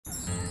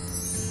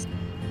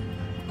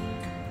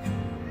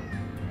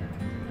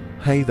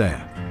Hey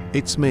there,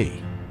 it's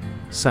me,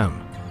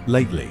 Sam.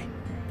 Lately,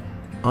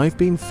 I've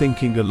been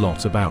thinking a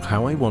lot about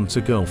how I want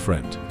a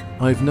girlfriend.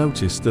 I've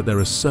noticed that there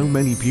are so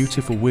many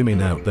beautiful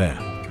women out there,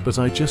 but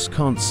I just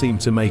can't seem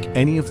to make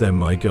any of them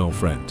my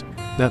girlfriend.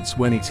 That's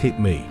when it hit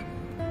me.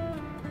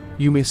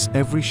 You miss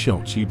every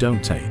shot you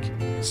don't take.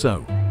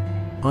 So,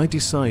 I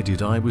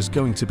decided I was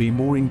going to be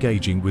more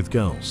engaging with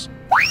girls.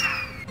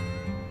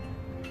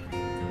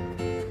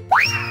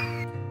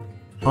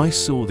 I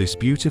saw this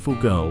beautiful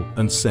girl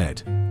and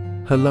said,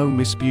 "Hello,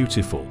 Miss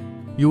Beautiful.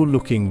 You're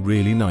looking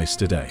really nice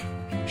today."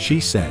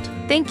 She said,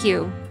 "Thank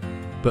you."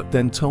 But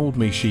then told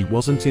me she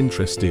wasn't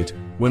interested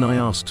when I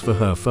asked for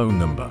her phone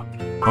number.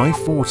 I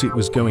thought it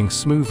was going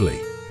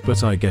smoothly,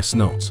 but I guess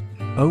not.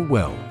 Oh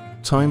well,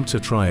 time to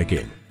try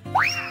again.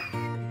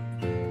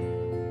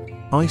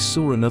 I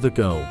saw another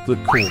girl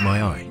that caught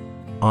my eye.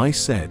 I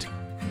said,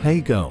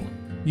 "Hey girl,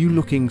 you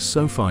looking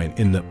so fine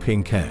in that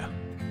pink hair.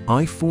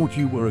 I thought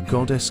you were a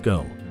goddess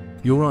girl.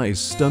 Your eyes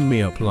stun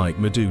me up like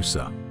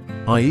Medusa."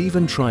 I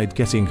even tried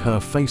getting her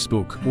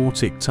Facebook or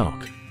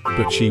TikTok,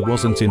 but she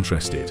wasn't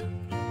interested.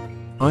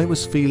 I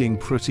was feeling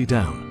pretty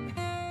down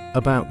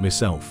about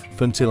myself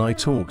until I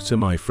talked to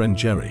my friend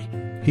Jerry.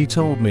 He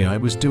told me I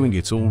was doing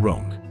it all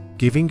wrong,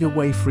 giving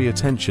away free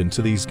attention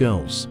to these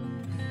girls,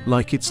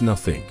 like it's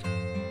nothing,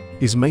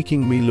 is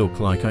making me look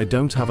like I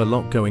don't have a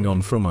lot going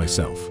on for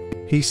myself.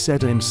 He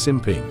said I'm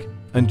simping,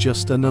 and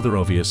just another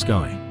obvious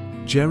guy.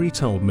 Jerry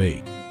told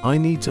me I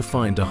need to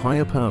find a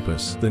higher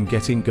purpose than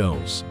getting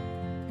girls,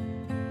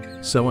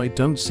 so I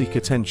don't seek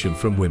attention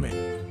from women.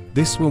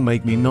 This will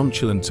make me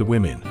nonchalant to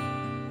women,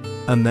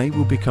 and they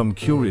will become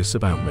curious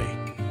about me.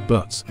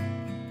 But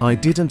I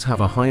didn't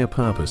have a higher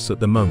purpose at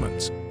the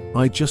moment.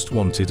 I just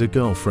wanted a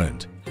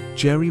girlfriend.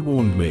 Jerry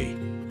warned me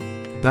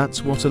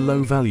that's what a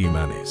low-value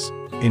man is.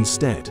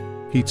 Instead,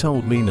 he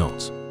told me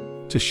not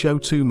to show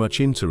too much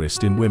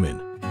interest in women,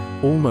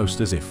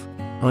 almost as if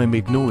I'm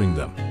ignoring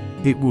them.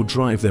 It will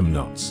drive them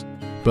nuts.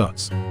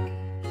 But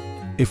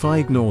if I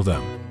ignore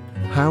them,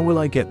 how will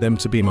I get them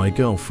to be my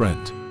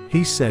girlfriend?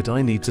 He said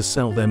I need to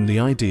sell them the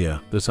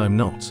idea that I'm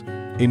not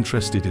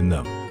interested in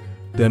them.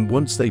 Then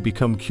once they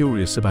become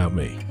curious about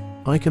me,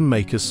 I can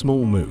make a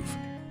small move,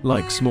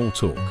 like small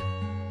talk.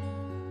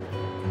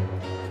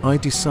 I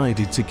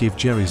decided to give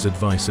Jerry's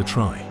advice a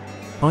try.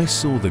 I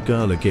saw the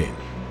girl again,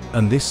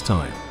 and this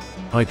time,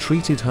 I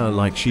treated her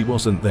like she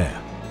wasn't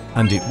there.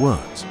 And it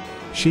worked.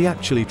 She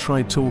actually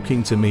tried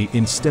talking to me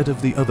instead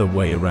of the other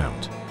way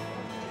around.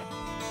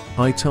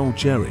 I told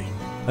Jerry,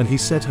 and he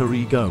said her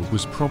ego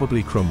was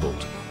probably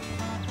crumbled,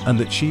 and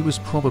that she was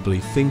probably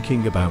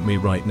thinking about me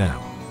right now.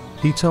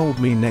 He told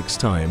me next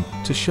time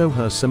to show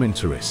her some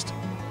interest,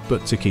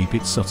 but to keep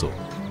it subtle.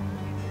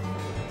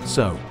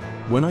 So,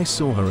 when I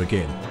saw her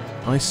again,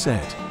 I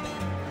said,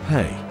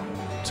 "Hey,"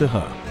 to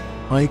her.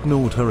 I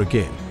ignored her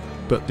again,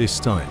 but this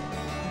time,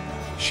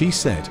 she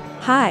said,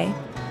 "Hi."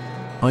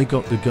 I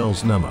got the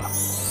girl's number,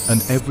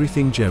 and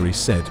everything Jerry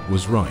said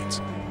was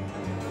right.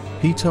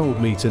 He told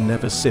me to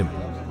never simp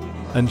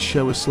and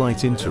show a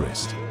slight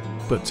interest,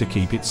 but to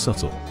keep it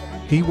subtle.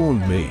 He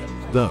warned me,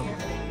 though,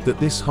 that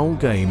this whole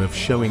game of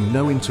showing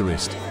no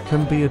interest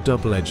can be a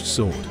double-edged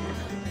sword.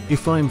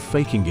 If I'm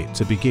faking it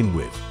to begin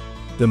with,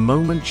 the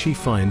moment she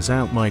finds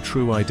out my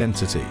true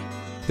identity,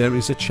 there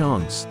is a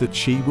chance that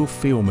she will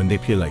feel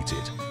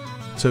manipulated.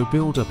 So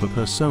build up a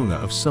persona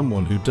of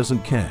someone who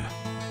doesn't care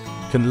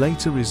can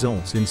later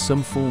result in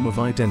some form of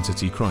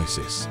identity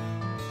crisis.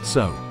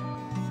 So,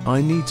 I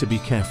need to be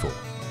careful.